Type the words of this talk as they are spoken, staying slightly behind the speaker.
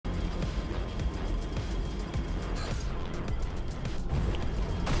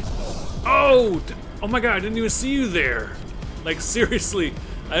Oh! Oh my god, I didn't even see you there. Like, seriously,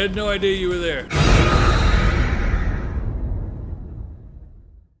 I had no idea you were there.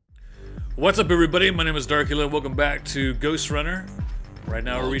 What's up, everybody? My name is Darkula. Welcome back to Ghostrunner. Right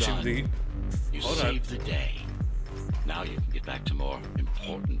now, we're reaching the... You saved the day. Now you can get back to more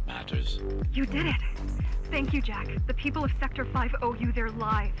important matters. You did it. Thank you, Jack. The people of Sector 5 owe you their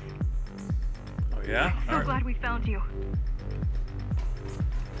lives. Oh, yeah? I'm so glad we found you.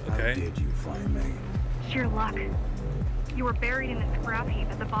 Okay. How did you find me? Sheer luck. You were buried in a scrap heap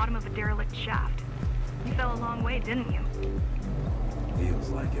at the bottom of a derelict shaft. You fell a long way, didn't you? Feels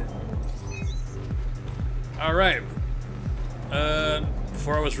like it. Alright.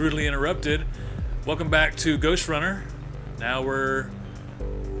 Before I was rudely interrupted, welcome back to Ghostrunner. Now we're...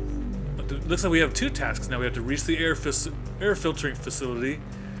 Looks like we have two tasks now. We have to reach the air filtering facility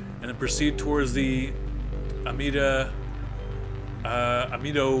and then proceed towards the Amido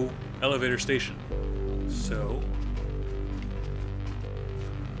elevator station. So...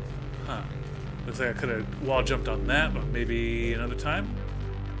 Huh. Looks like I could have wall jumped on that, but maybe another time?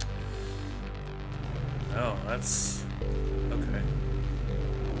 Oh, that's... okay.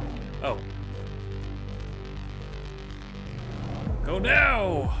 Oh. Go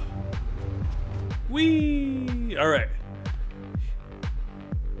now! Whee! Alright.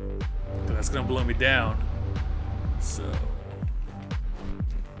 That's gonna blow me down. So...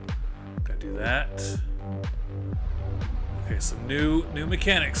 gotta do that. Okay, some new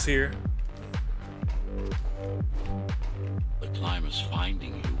mechanics here. The climbers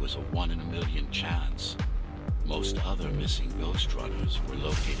finding you was a 1 in a million chance. Most other missing ghost runners were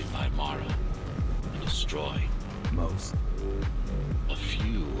located by Mara and destroyed. Most. A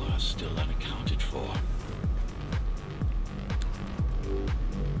few are still unaccounted for.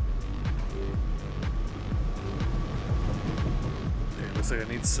 Okay, looks like I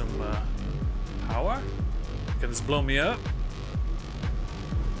need some power. Can this blow me up?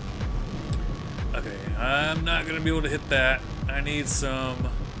 Okay, I'm not gonna be able to hit that. I need some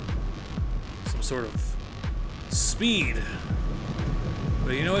sort of speed.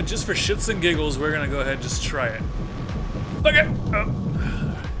 But you know what? Just for shits and giggles, we're gonna go ahead and just try it. Look it!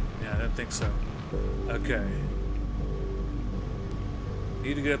 Oh. Yeah, I didn't think so. Okay.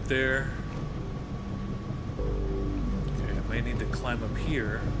 Need to get up there. Okay, I may need to climb up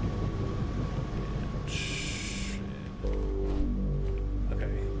here.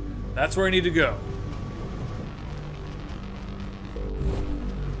 Okay. That's where I need to go.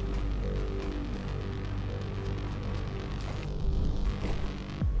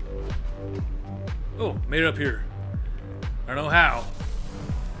 Oh, made it up here. I don't know how,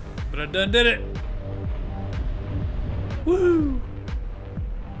 but I done did it. Woo!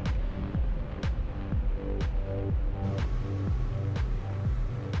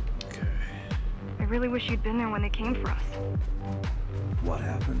 Okay. I really wish you'd been there when they came for us. What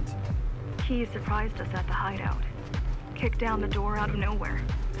happened? He surprised us at the hideout. Kicked down the door out of nowhere.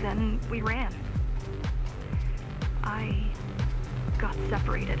 Then we ran. I got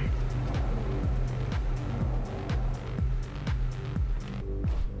separated.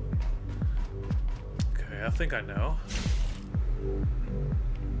 Okay, I think I know.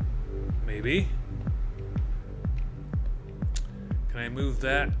 Maybe. Can I move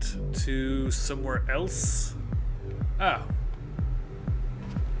that to somewhere else? Oh. I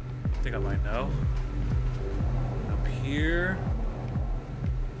think I might know. Up here.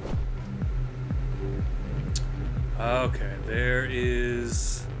 Okay, there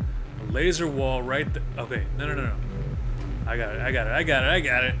is a laser wall right there. Okay, no. I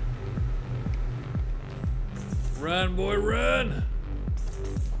got it. Run, boy, run!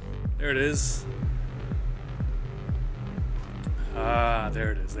 There it is. Ah,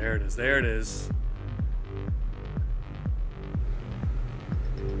 there it is.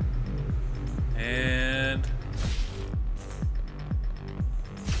 And...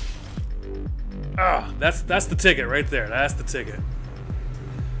 ah, that's the ticket right there. That's the ticket.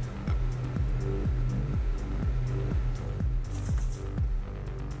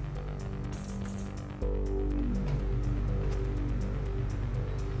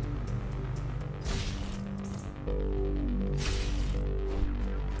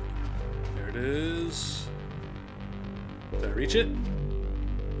 There it is. Did I reach it?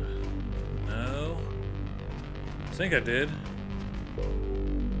 No. I think I did.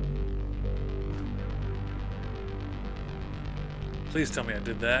 Please tell me I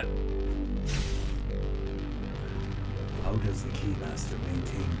did that. How does the Keymaster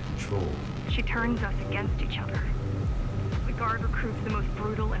maintain control? She turns us against each other. The Guard recruits the most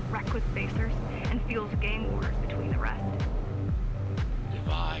brutal and reckless facers and fuels gang wars between the rest.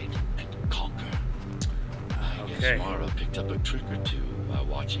 Divide and conquer. Okay. Mara picked up a trick or two while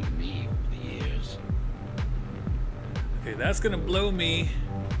watching me over the years. Okay, that's gonna blow me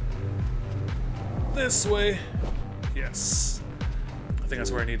this way. Yes. I think that's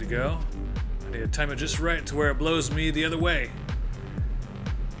where I need to go. I need to time it just right to where it blows me the other way.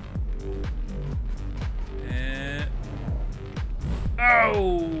 And...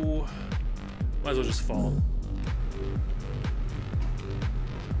 oh! Might as well just fall.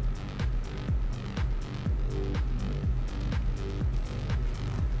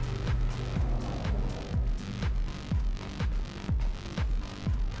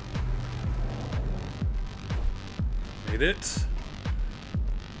 Made it.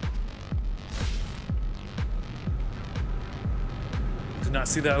 Did not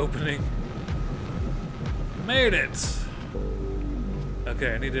see that opening. Made it.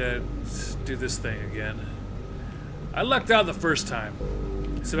 Okay, I need to do this thing again. I lucked out the first time.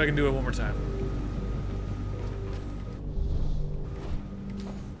 Let's see if I can do it one more time.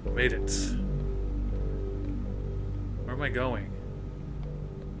 Made it. Where am I going?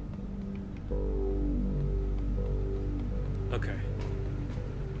 Okay.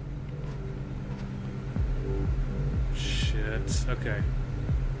 Shit. Okay.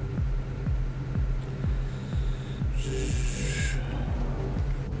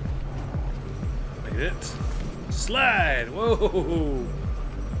 Made it. Slide! Whoa!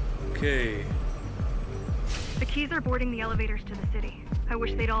 Okay. The keys are boarding the elevators to the city. I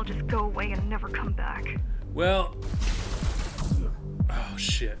wish they'd all just go away and never come back. Well... oh,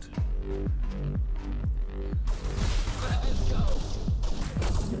 shit.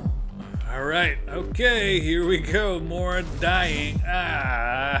 Alright, okay, here we go. More dying.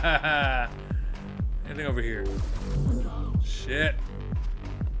 Ah! Anything over here? Shit.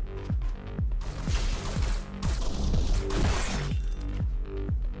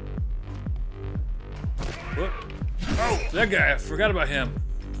 Whoop. Oh, that guy. I forgot about him.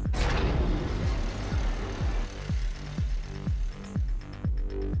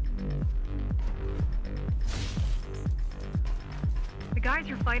 The guys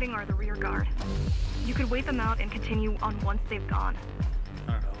you're fighting are the rear guard. You could wait them out and continue on once they've gone.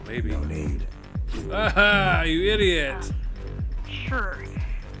 I don't know, maybe. No need. Ah, you idiot. Sure.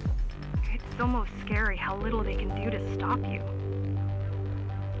 It's almost scary how little they can do to stop you.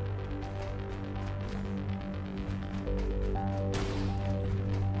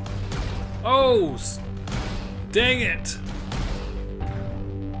 Oh, dang it.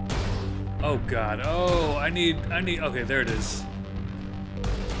 Oh God. Oh, I need, okay, there it is.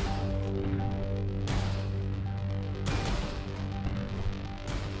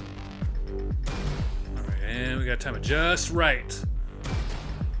 All right, and we got to time it just right.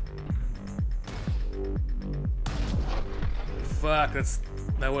 Fuck,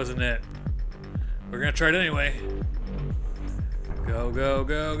 that wasn't it. We're gonna try it anyway. Go, go,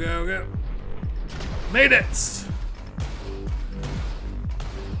 go, go, go. Made it!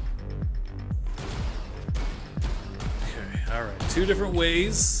 Okay, alright. 2 different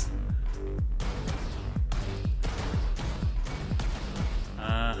ways.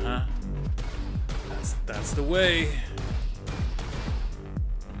 Uh-huh. That's the way.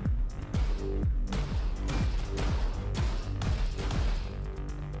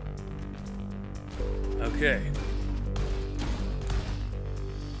 Okay.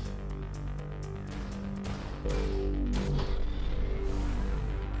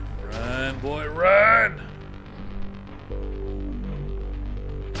 Run, boy, run!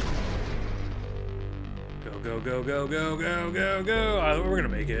 Go, go, go, go, go, go, go! Oh, we're gonna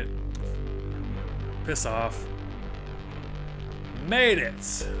make it. Piss off. Made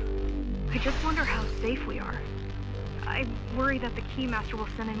it! I just wonder how safe we are. I worry that the Keymaster will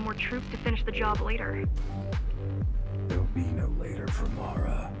send in more troops to finish the job later. There'll be no later for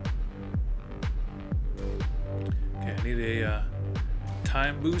Mara. Okay, I need a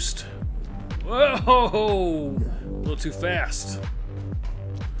time boost. Whoa! A little too fast.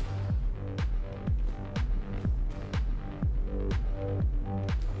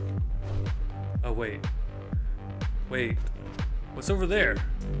 Oh, wait. Wait. What's over there?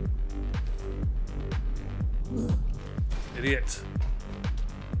 Idiot.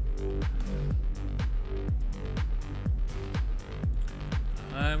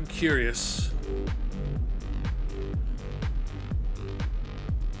 I'm curious.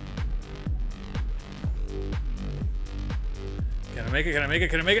 Can I make it? Can I make it?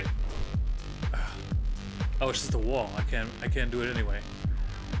 Can I make it? Oh, it's just a wall. I can't do it anyway.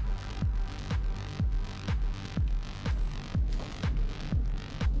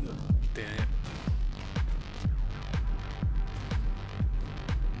 Damn it.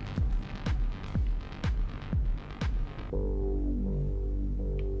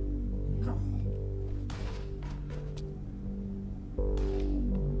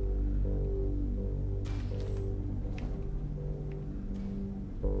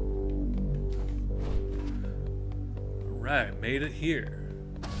 Alright, made it here.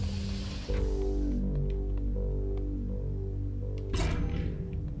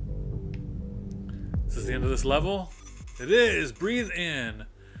 Is this the end of this level? It is! Breathe in.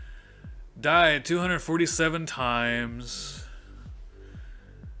 Died 247 times.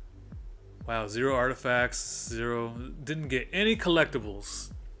 Wow, 0 artifacts, 0. Didn't get any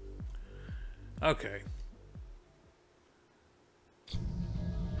collectibles. Okay.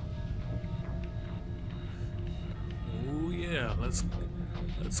 Oh yeah, let's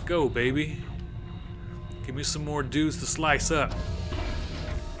go, baby. Give me some more dudes to slice up.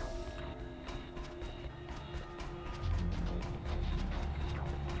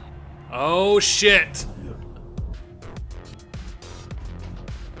 Oh shit!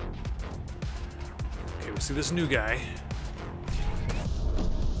 Okay, we see this new guy.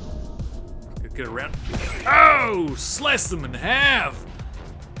 Get around. Oh! Sliced him in half!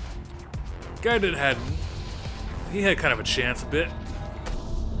 Guy that had... He had kind of a chance a bit.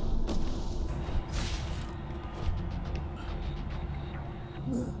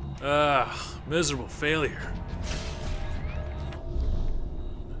 Miserable failure.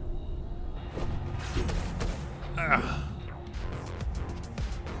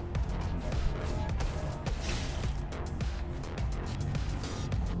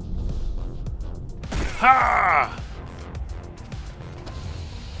 Ha!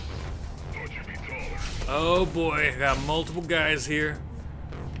 Oh boy, got multiple guys here.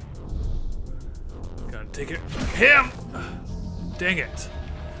 Gotta take it. Him! Dang it.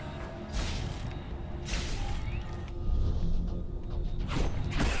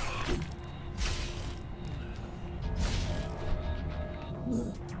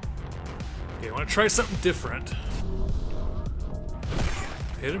 Okay, I want to try something different.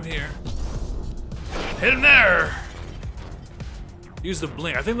 Hit him here. Hit him there! Use the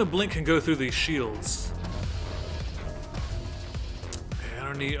blink. I think the blink can go through these shields. Okay, I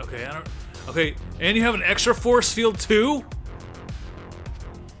don't need... Okay, I don't... Okay, and you have an extra force field too?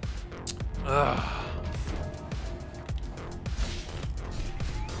 No,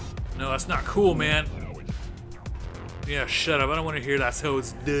 that's not cool, man. Yeah, shut up. I don't want to hear that's how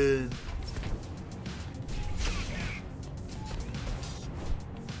it's done.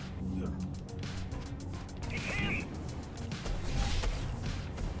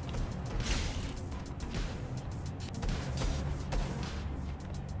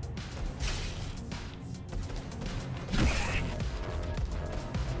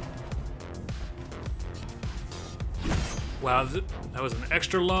 Wow, that was an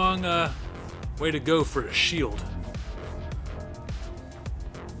extra long way to go for a shield.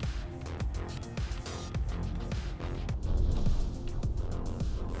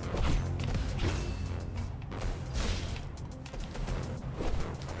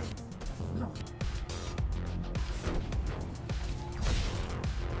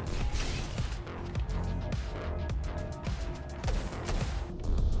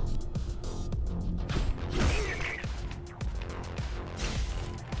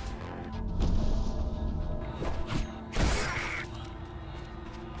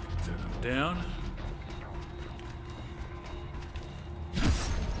 Down.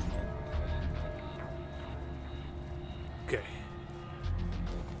 Okay.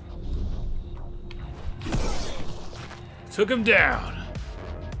 Took him down.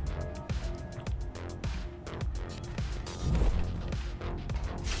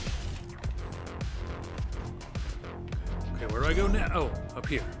 Okay, where do I go now? Oh, up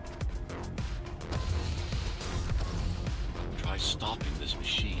here. Try stopping this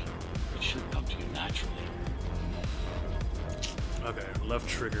machine. It should come to you naturally. Okay, left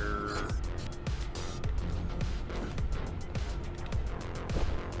trigger.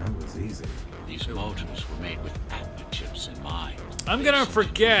 That was easy. These motors were made with atma chips in mind. I'm gonna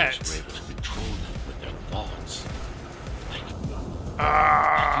forget. They were able to control them with their thoughts. Like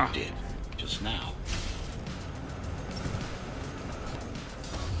you did just now.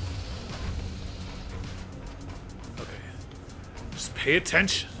 Okay. Just pay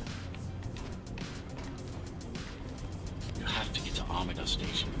attention. You have to get to Amida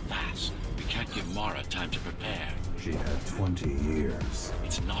Station fast. We can't give Mara time to prepare. She had 20 years.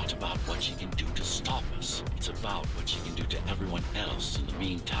 It's not about what she can do to stop us. It's about what she can do to everyone else in the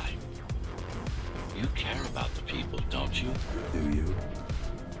meantime. You care about the people, don't you? Do you?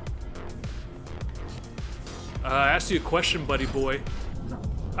 I asked you a question, buddy boy.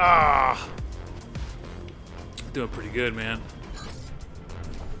 Ah! Doing pretty good, man.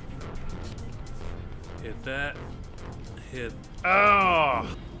 Hit that. Hit. Oh!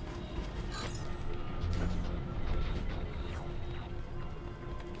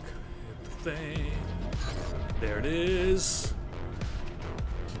 Hit the thing. There it is.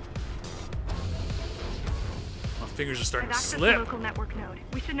 My fingers are starting I've to accessed the slip. local network node.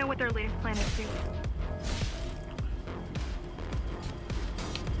 We should know what their latest plan is soon.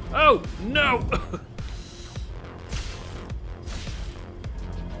 Oh, no!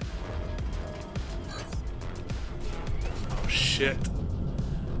 Oh, shit.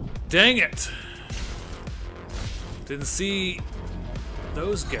 Dang it! Didn't see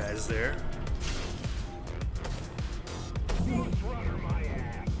those guys there.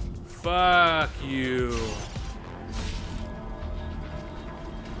 Fuck you.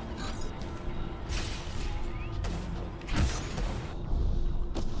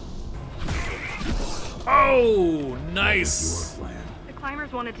 Oh, nice. Your plan. The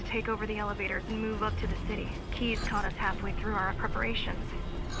climbers wanted to take over the elevators and move up to the city. Keys caught us halfway through our preparations.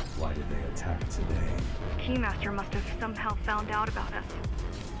 Why did they attack today? Keymaster must have somehow found out about us.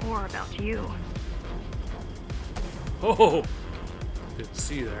 Or about you. Oh, didn't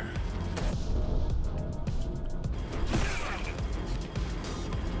see there.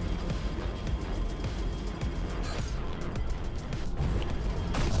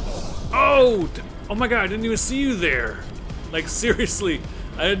 Oh, oh my god, I didn't even see you there. Like, seriously,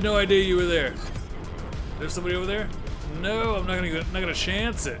 I had no idea you were there. There's somebody over there? No, I'm not gonna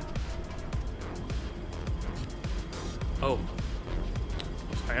chance it. Oh,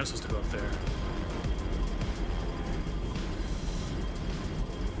 I am supposed to go up there.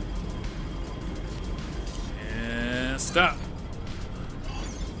 And stop.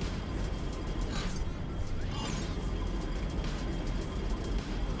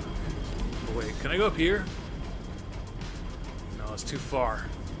 Oh, wait, can I go up here? No, it's too far.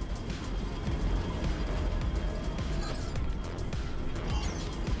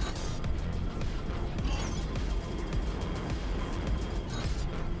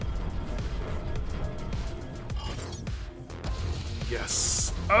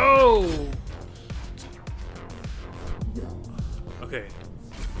 Yes. Oh! Okay.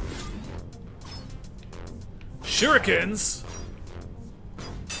 Shurikens?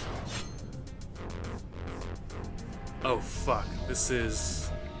 Oh, fuck. This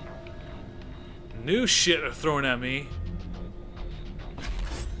is new shit are thrown at me.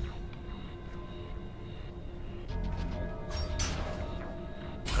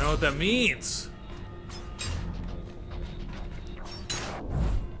 I don't know what that means.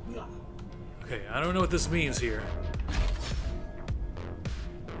 Okay, I don't know what this means here.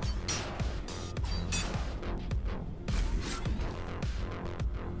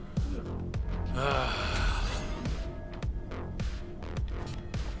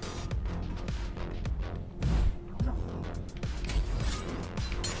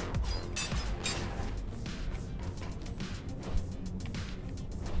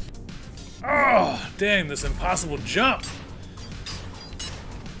 Oh, dang, this impossible jump.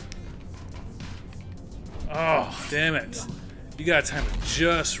 Oh, damn it. You gotta time it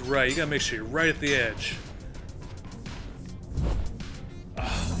just right. You gotta make sure you're right at the edge. Oh,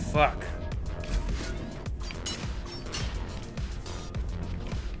 fuck.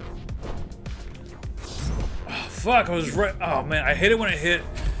 Oh, fuck, I was right. Oh, man, I hate it when it hit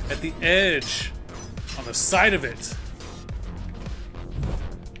at the edge on the side of it.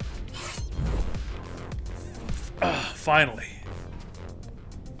 Finally.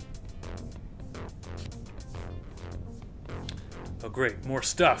 Oh, great. More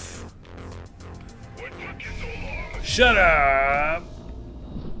stuff. Shut up!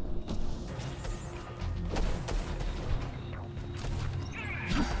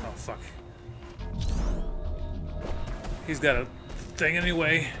 Oh, fuck. He's got a thing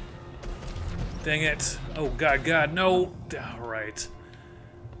anyway. Dang it. Oh, God, no. Alright.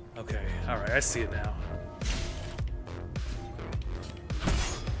 Okay, alright, I see it now.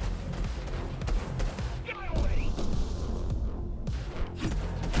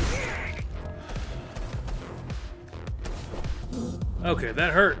 Okay,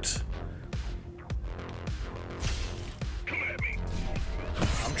 that hurt.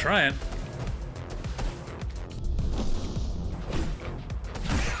 I'm trying.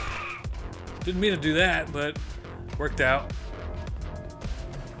 Didn't mean to do that, but worked out.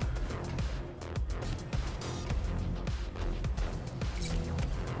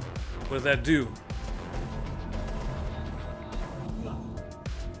 What does that do?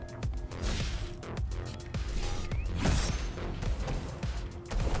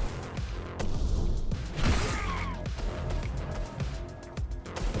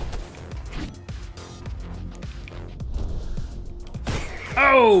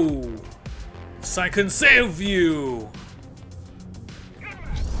 Oh! So I can save you!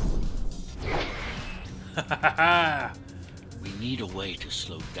 We need a way to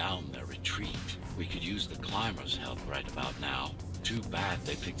slow down their retreat. We could use the climbers' help right about now. Too bad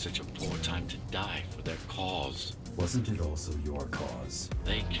they picked such a poor time to die for their cause. Wasn't it also your cause?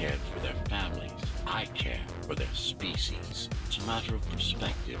 They cared for their families. I care for their species. It's a matter of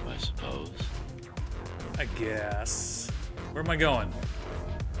perspective, I suppose. I guess. Where am I going?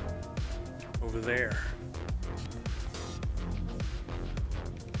 Over there.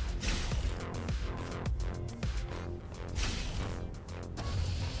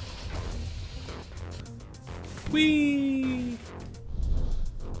 Whee!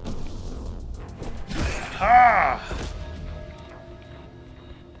 Ha!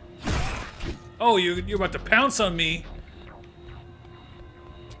 Oh, you're about to pounce on me.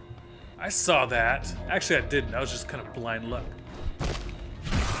 I saw that. Actually, I didn't. I was just kind of blind luck.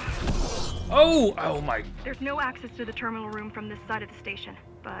 Oh! Oh my. There's no access to the terminal room from this side of the station,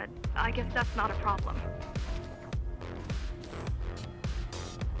 but I guess that's not a problem.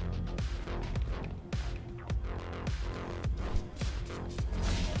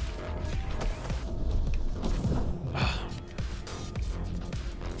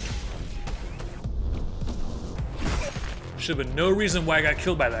 Should have been no reason why I got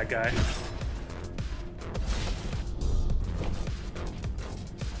killed by that guy.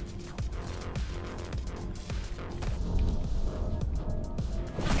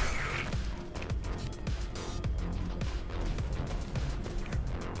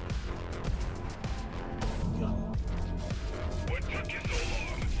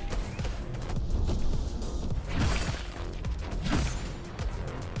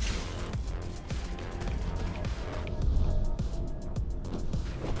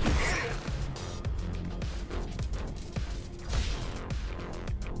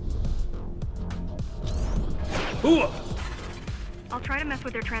 Ooh. I'll try to mess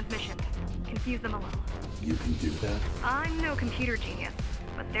with their transmissions, confuse them a little. You can do that? I'm no computer genius,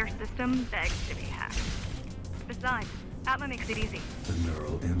 but their system begs to be hacked. Besides, Atma makes it easy. The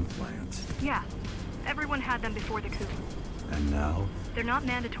neural implant. Yeah, everyone had them before the coup. And now? They're not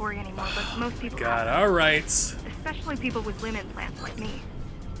mandatory anymore, but most people God, have them. alright. Especially people with limb implants like me.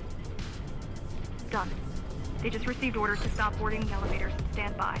 Done. They just received orders to stop boarding the elevators and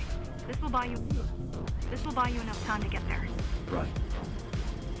stand by. This will buy you enough time to get there. Right.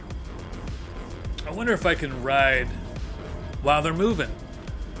 I wonder if I can ride while they're moving.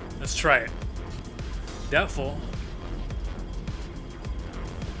 Let's try it. Doubtful.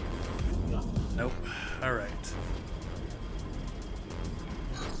 Nope. Alright.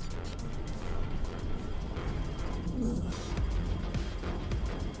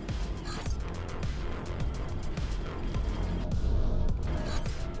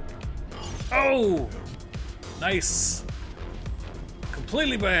 Oh! Nice.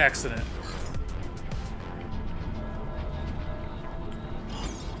 Completely by accident.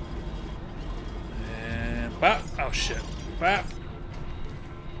 And bop. Oh shit. Bop.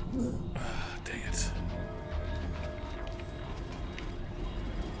 Ah, dang it.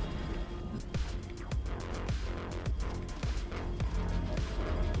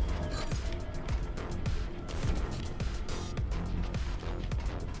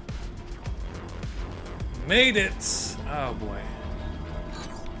 Made it! Oh boy.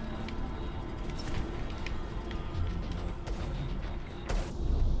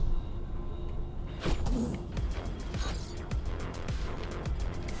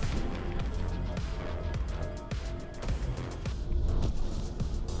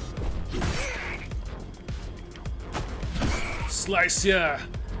 Slice ya!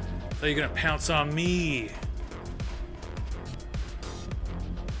 Thought you're gonna pounce on me.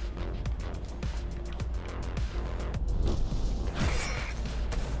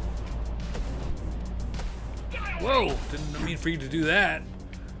 Whoa! Didn't mean for you to do that.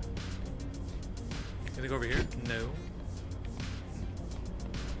 Can I go over here? No.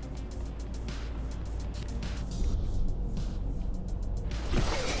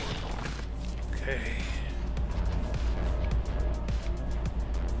 Okay.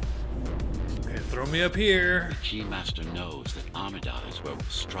 Okay, throw me up here. The Keymaster knows that Amidala is where we'll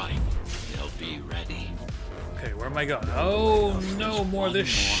strike. They'll be ready. Okay, where am I going? Oh no, more of this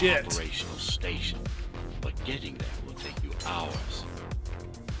shit. Operational station, but getting there will take you hours.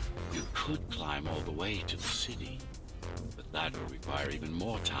 You could climb all the way to the city, but that will require even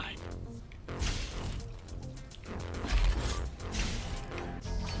more time.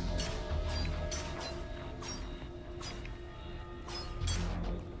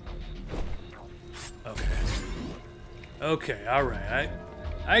 Okay. Okay, alright.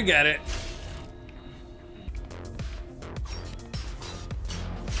 I got it.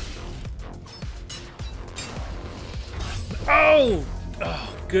 Oh!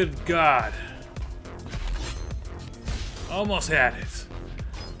 Oh, good God. Almost had it.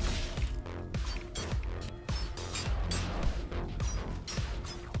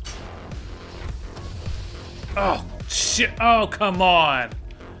 Oh, shit. Oh, come on.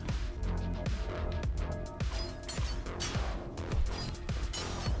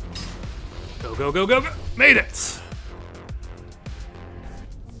 Go, go, go, go, go. Made it.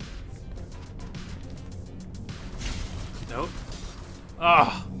 Nope.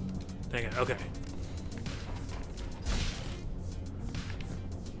 Oh, dang it. Okay.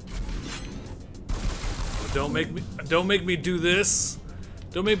 Don't make me do this.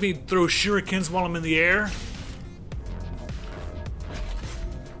 Don't make me throw shurikens while I'm in the air.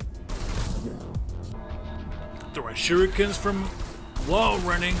 Throwing shurikens from wall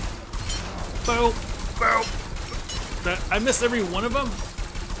running. Boom, boom. I missed every one of them.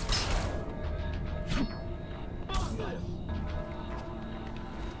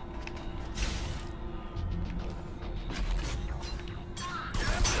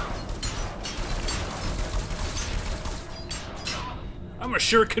 I'm a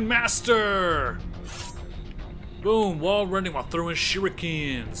shuriken master! Boom, wall running while throwing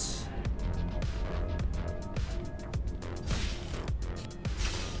shurikens.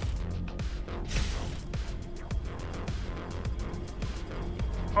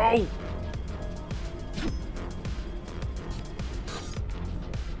 Oh!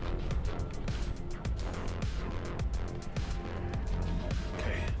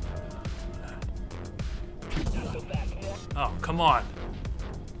 Okay. Oh, come on.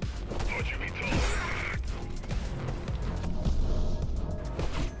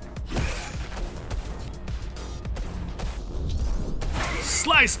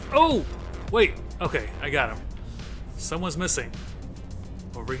 Slice! Oh! Wait. Okay, I got him. Someone's missing.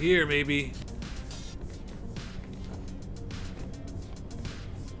 Over here, maybe.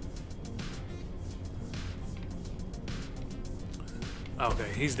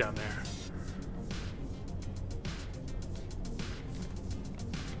 Okay, he's down there.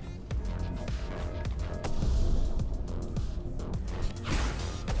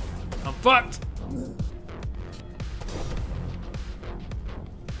 I'm fucked!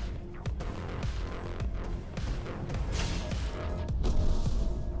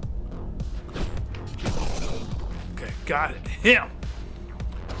 Got it. Him.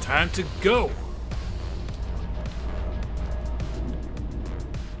 Time to go.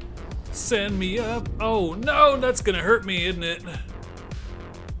 Send me up. Oh no, that's gonna hurt me, isn't it?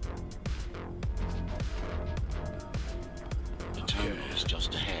 The terminal is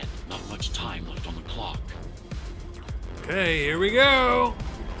just ahead. Not much time left on the clock. Okay, here we go.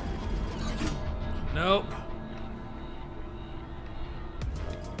 Nope.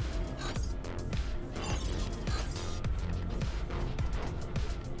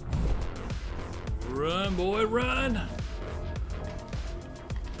 Run, boy, run!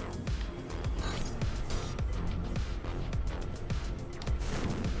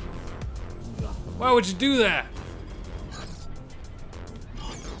 Why would you do that?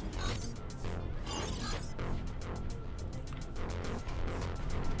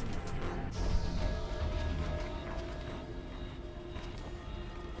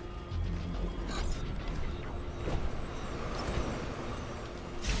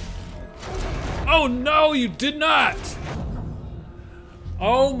 Oh no, you did not!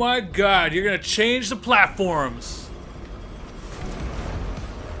 Oh my God, you're gonna change the platforms.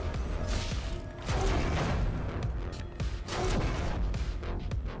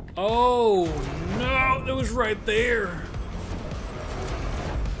 Oh no, it was right there.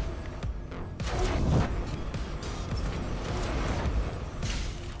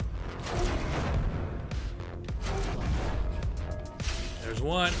 There's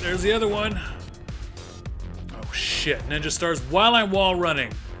one, there's the other one. Shit, ninja stars while I'm wall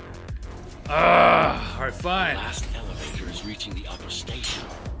running. Alright, fine. The last elevator is reaching the upper station.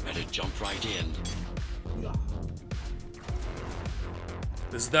 Better jump right in.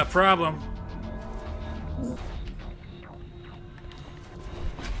 This is that problem.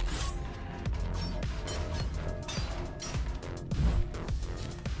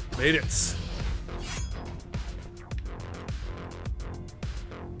 Made it.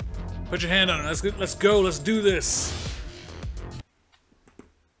 Put your hand on it. Let's go. Let's do this.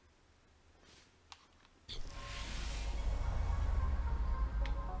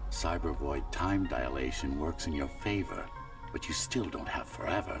 Cybervoid time dilation works in your favor, but you still don't have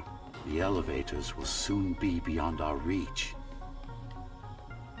forever. The elevators will soon be beyond our reach.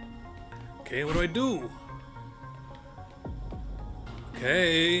 Okay, what do I do?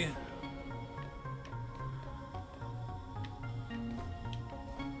 Okay.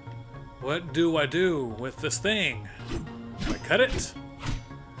 What do I do with this thing? Do I cut it?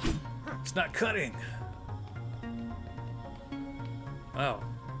 It's not cutting. Oh,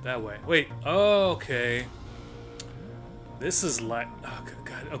 that way. Wait, okay. This is like... Oh,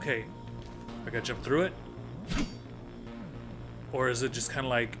 God, okay. I gotta jump through it? Or is it just kind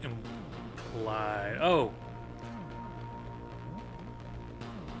of like implied? Oh.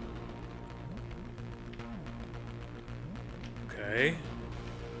 Okay.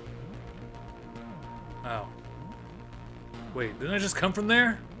 Oh. Wait, didn't I just come from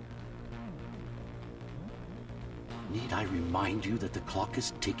there? Need I remind you that the clock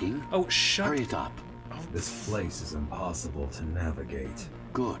is ticking? Oh, shut Hurry it up. This place is impossible to navigate.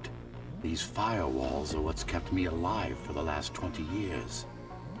 Good. These firewalls are what's kept me alive for the last 20 years.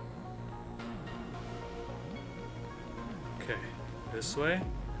 Okay, this way.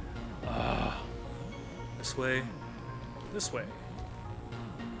 This way. This way.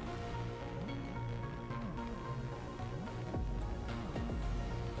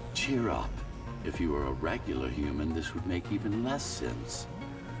 Cheer up. If you were a regular human, this would make even less sense.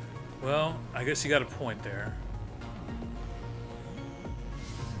 Well, I guess you got a point there.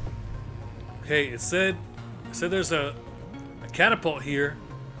 Okay, it said there's a catapult here.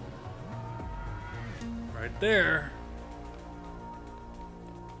 Right there.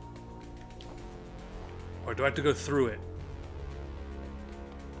 Or do I have to go through it?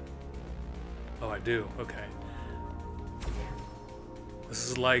 Oh, I do. Okay. This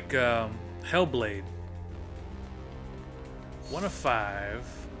is like Hellblade. 1 of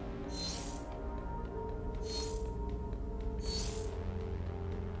 5.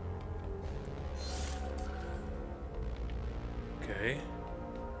 Okay.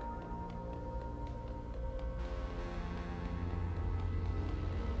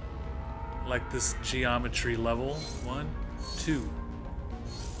 Like this geometry level. 1, 2.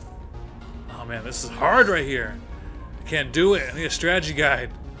 Oh man, this is hard right here. I can't do it. I need a strategy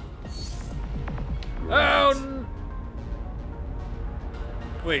guide. Right. Oh!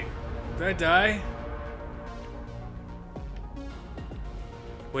 Wait, did I die?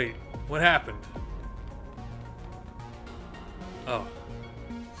 Wait, what happened? Oh.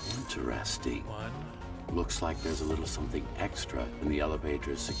 Interesting. 1. Looks like there's a little something extra in the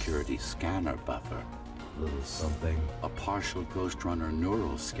elevator's security scanner buffer. Little something. A partial Ghostrunner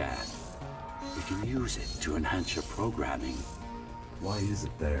neural scan. You can use it to enhance your programming. Why is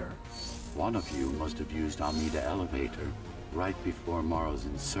it there? One of you must have used Amida Elevator right before Morrow's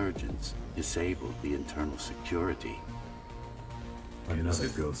insurgents disabled the internal security. Another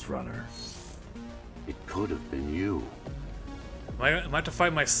Ghostrunner. It could have been you. Am I to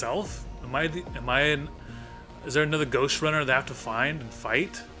fight myself? Is there another Ghostrunner that I have to find and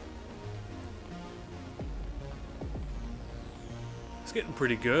fight? It's getting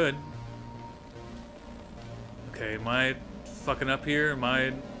pretty good. Okay, am I fucking up here?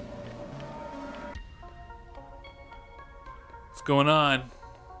 What's going on?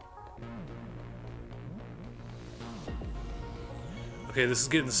 Okay, this is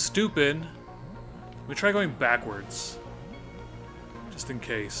getting stupid. Let me try going backwards. Just in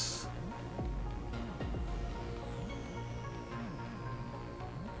case.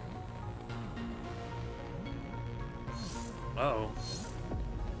 Uh-oh.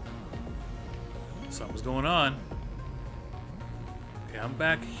 Something's going on. Okay, I'm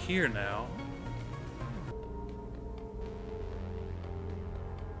back here now.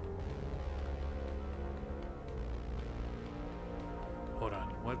 Hold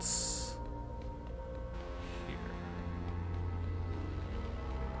on, what's here?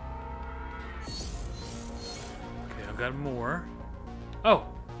 Okay, I've got more. Oh!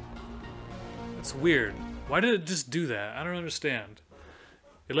 That's weird. Why did it just do that? I don't understand.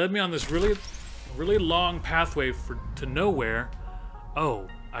 It led me on this really long pathway to nowhere. Oh,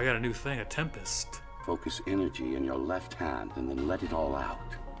 I got a new thing, a Tempest. Focus energy in your left hand and then let it all out.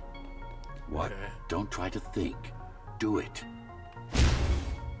 What? Okay. Don't try to think. Do it.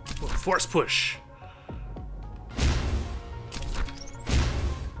 Oh, force push.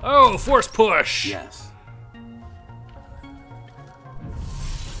 Oh, force push. Yes.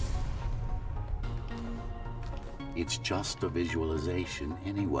 It's just a visualization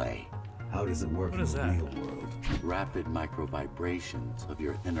anyway. How does it work What in is the that? real world? Rapid microvibrations of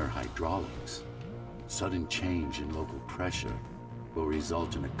your inner hydraulics. Sudden change in local pressure will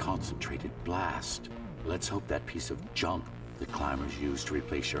result in a concentrated blast. Let's hope that piece of junk the climbers use to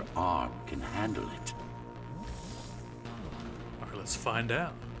replace your arm can handle it. Alright, let's find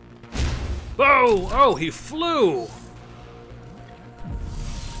out. Oh! Oh, he flew!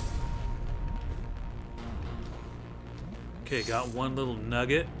 Okay, got one little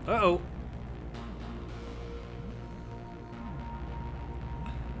nugget. Uh-oh.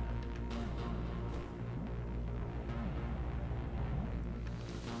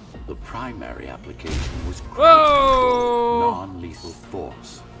 The primary application was Whoa! non-lethal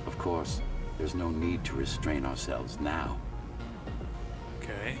force. Of course, there's no need to restrain ourselves now.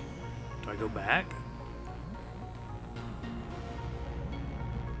 Okay. Do I go back?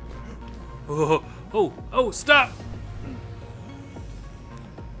 Oh, oh, oh, stop!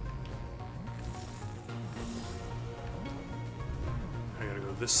 I gotta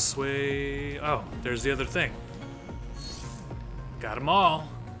go this way. Oh, there's the other thing. Got them all.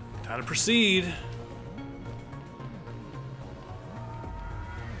 Time to proceed.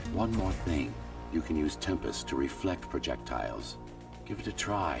 One more thing. You can use Tempest to reflect projectiles. Give it a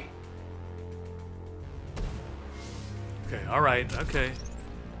try. Okay, alright, okay.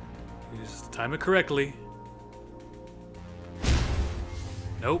 Just time it correctly.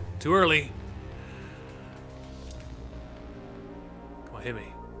 Nope, too early. Come on, hit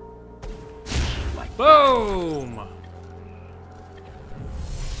me. Like Boom!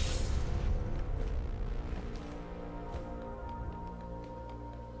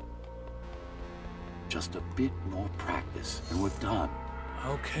 just a bit more practice, and we're done.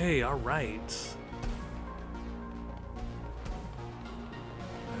 Okay, alright.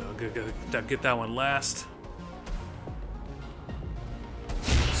 I'll get that one last.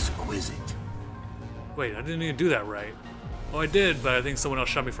 Exquisite. Wait, I didn't even do that right. Oh, I did, but I think someone else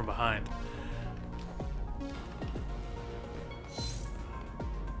shot me from behind.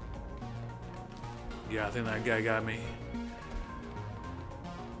 Yeah, I think that guy got me.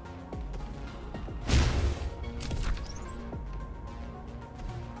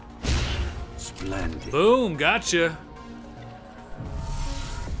 Splendid. Boom, gotcha.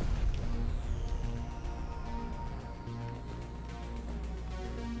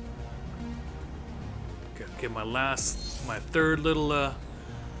 Get my third little, I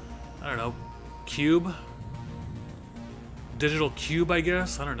don't know, cube? Digital cube, I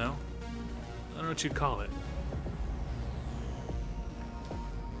guess? I don't know. I don't know what you'd call it.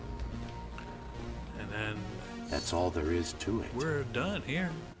 And then... That's all there is to it. We're done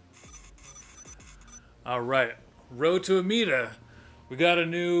here. Alright, Road to Amida. We got a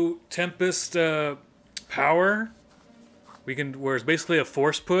new Tempest power. Where it's basically a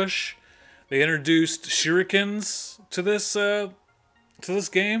force push. They introduced shurikens to this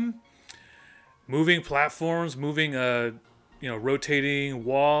game, moving platforms, moving rotating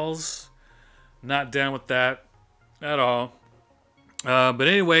walls. Not down with that at all. But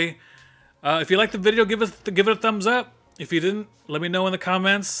anyway, if you liked the video, give it a thumbs up. If you didn't, let me know in the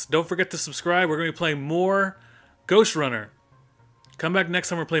comments. Don't forget to subscribe. We're gonna be playing more Ghostrunner. Come back next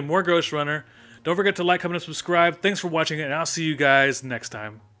time. We're playing more Ghostrunner. Don't forget to like, comment, and subscribe. Thanks for watching, and I'll see you guys next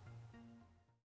time.